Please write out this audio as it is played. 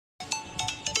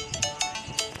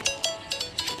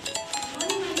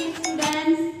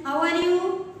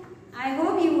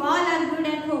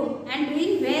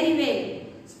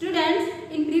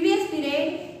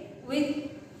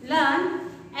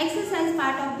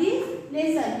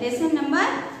this lesson number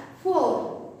 4.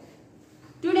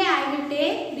 Today I will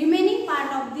take remaining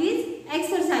part of this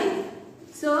exercise.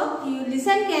 So you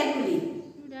listen carefully.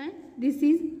 This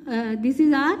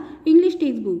is our English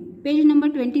textbook, page number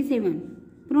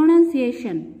 27.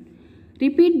 Pronunciation.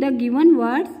 Repeat the given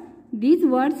words. These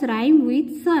words rhyme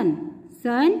with sun.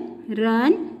 Sun,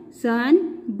 run,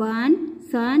 sun, burn,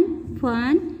 sun,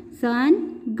 fun,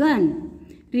 sun, gun.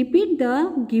 Repeat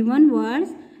the given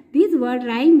words. These words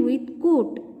rhyme with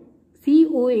coat.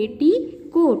 C-O-A-T,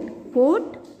 coat.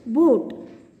 Coat, boat.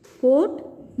 Coat,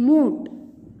 moat.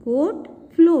 Coat,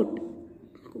 float.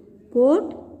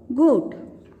 Coat, goat.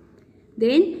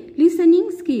 Then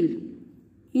listening skill.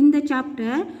 In the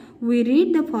chapter, we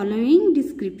read the following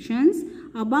descriptions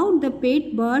about the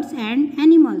pet birds and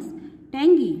animals.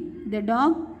 Tangy, the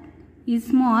dog is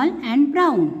small and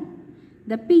brown.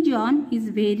 The pigeon is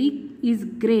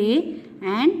grey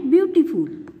and beautiful.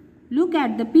 Look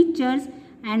at the pictures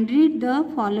and read the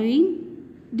following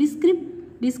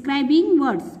describing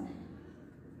words.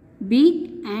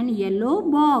 Big and yellow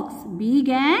box. Big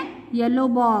and yellow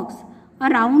box. A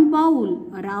round bowl.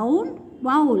 A round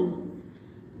bowl.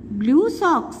 Blue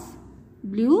socks.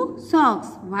 Blue socks.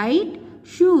 White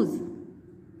shoes.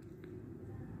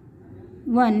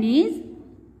 One is,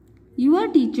 your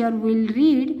teacher will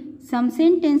read some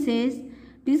sentences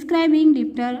describing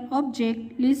different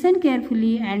objects. Listen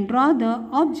carefully and draw the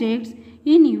objects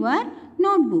in your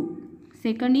notebook.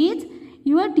 Second is,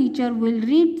 your teacher will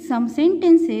read some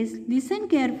sentences. Listen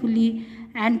carefully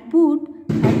and put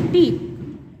a tick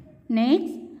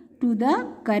next to the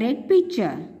correct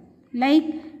picture, like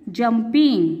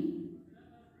jumping,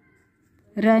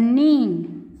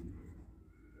 running,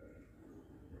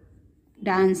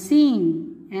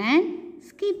 dancing and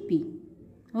skipping.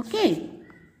 Okay.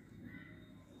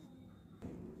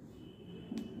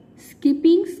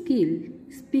 Speaking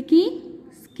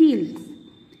skills.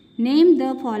 Name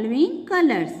the following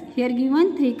colors. Here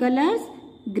given 3 colors: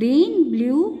 green,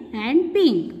 blue and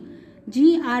pink.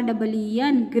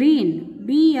 G-R-E-E-N, green.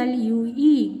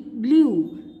 B-L-U-E, blue.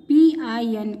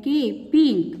 P-I-N-K,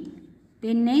 pink.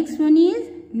 Then next one is,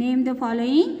 name the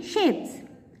following shapes.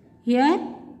 Here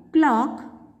clock.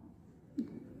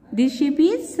 This shape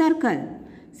is circle.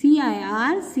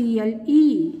 C-I-R-C-L-E.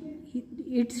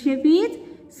 Its shape is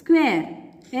square.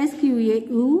 S-Q-A-U-A-R-E,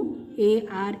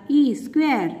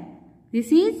 square.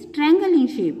 This is triangle in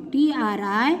shape.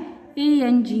 T-R-I-A-N-G-L-E,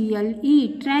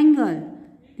 triangle.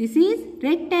 This is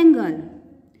rectangle.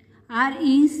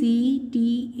 R-E-C-T-A-N-G-L-E,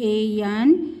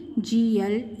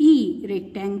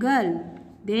 rectangle.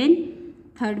 Then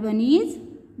third one is,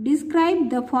 describe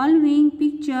the following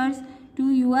pictures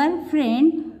to your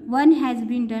friend. One has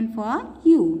been done for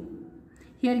you.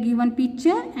 Here given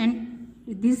picture and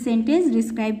this sentence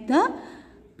describe the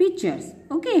pictures.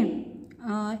 Okay.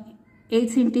 8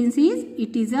 sentence is,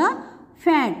 it is a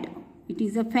fat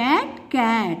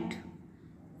cat.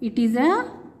 It is a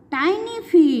tiny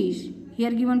fish.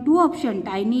 Here given 2 options,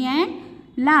 tiny and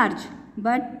large,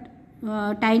 but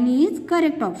tiny is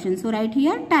correct option. So write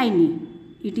here tiny.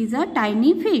 It is a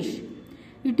tiny fish.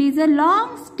 It is a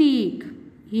long stick.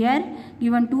 Here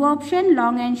given 2 options,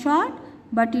 long and short,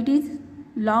 but it is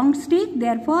long stick,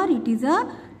 therefore it is a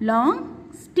long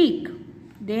stick.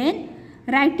 Then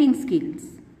writing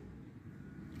skills.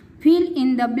 Fill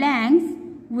in the blanks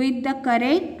with the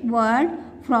correct word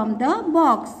from the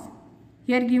box.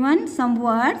 Here given some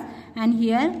words and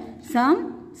here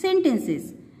some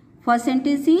sentences. First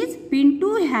sentence is,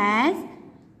 Pintu has,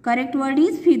 correct word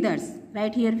is feathers.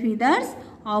 Write here feathers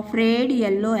of red,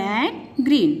 yellow and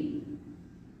green.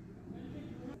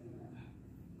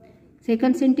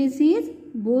 Second sentence is,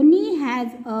 Bonnie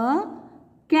has a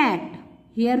cat.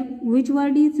 Here which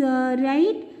word is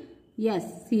right? Yes,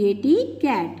 C-A-T,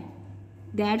 cat.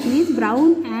 That is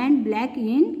brown and black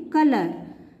in color.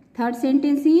 Third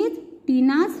sentence is,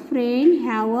 Tina's friend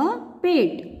have a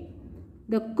pet.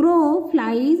 The crow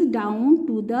flies down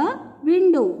to the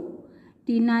window.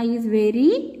 Tina is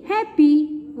very happy.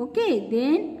 Okay,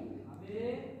 then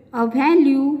a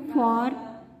value for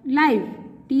life.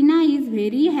 Tina is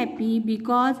very happy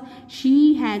because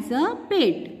she has a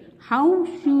pet. How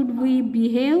should we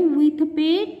behave with a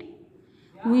pet?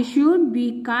 We should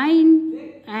be kind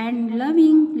and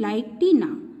loving like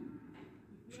Tina.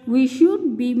 We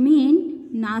should be mean,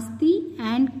 nasty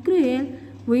and cruel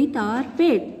with our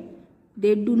pet.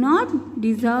 They do not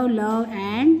deserve love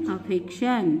and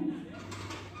affection.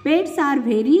 Pets are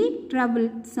very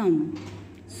troublesome,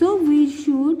 so we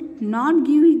should not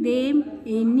give them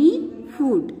any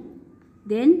food.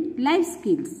 Then life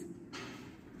skills.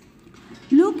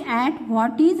 Look at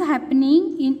what is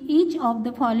happening in each of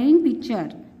the following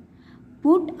picture.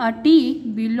 Put a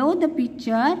tick below the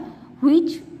picture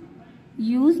which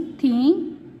you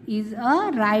think is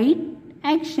a right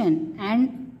action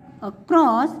and a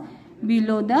cross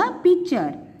below the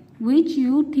picture which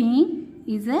you think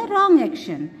is a wrong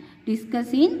action.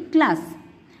 Discuss in class.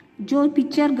 जो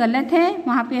picture गलत है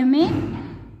वहाँ पे हमें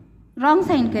wrong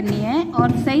sign करनी है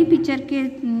और सही पिक्चर के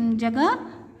जगह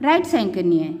राइट साइन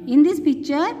करनी है. In this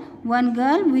picture one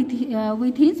girl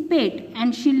with his pet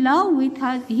and she love with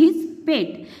his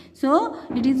pet. So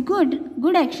it is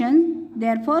good action.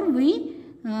 Therefore we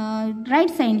right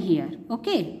sign here.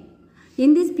 Okay.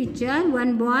 In this picture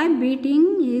one boy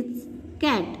beating his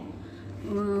cat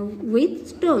with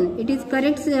stone. It is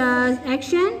correct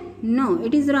action? No,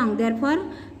 it is wrong. Therefore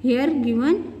here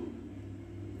given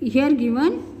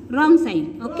wrong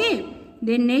sign. Okay.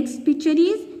 The next picture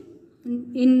is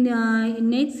in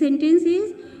next sentence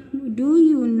is, do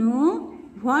you know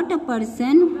what a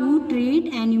person who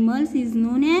treat animals is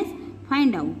known as?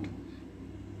 Find out.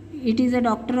 It is a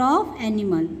doctor of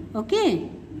animal. Okay.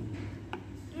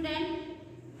 Student,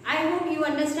 I hope you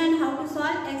understand how to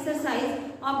solve exercise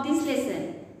of this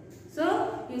lesson.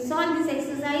 So you solve this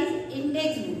exercise in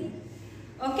textbook.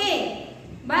 Okay.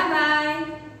 Bye bye.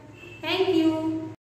 Thank you.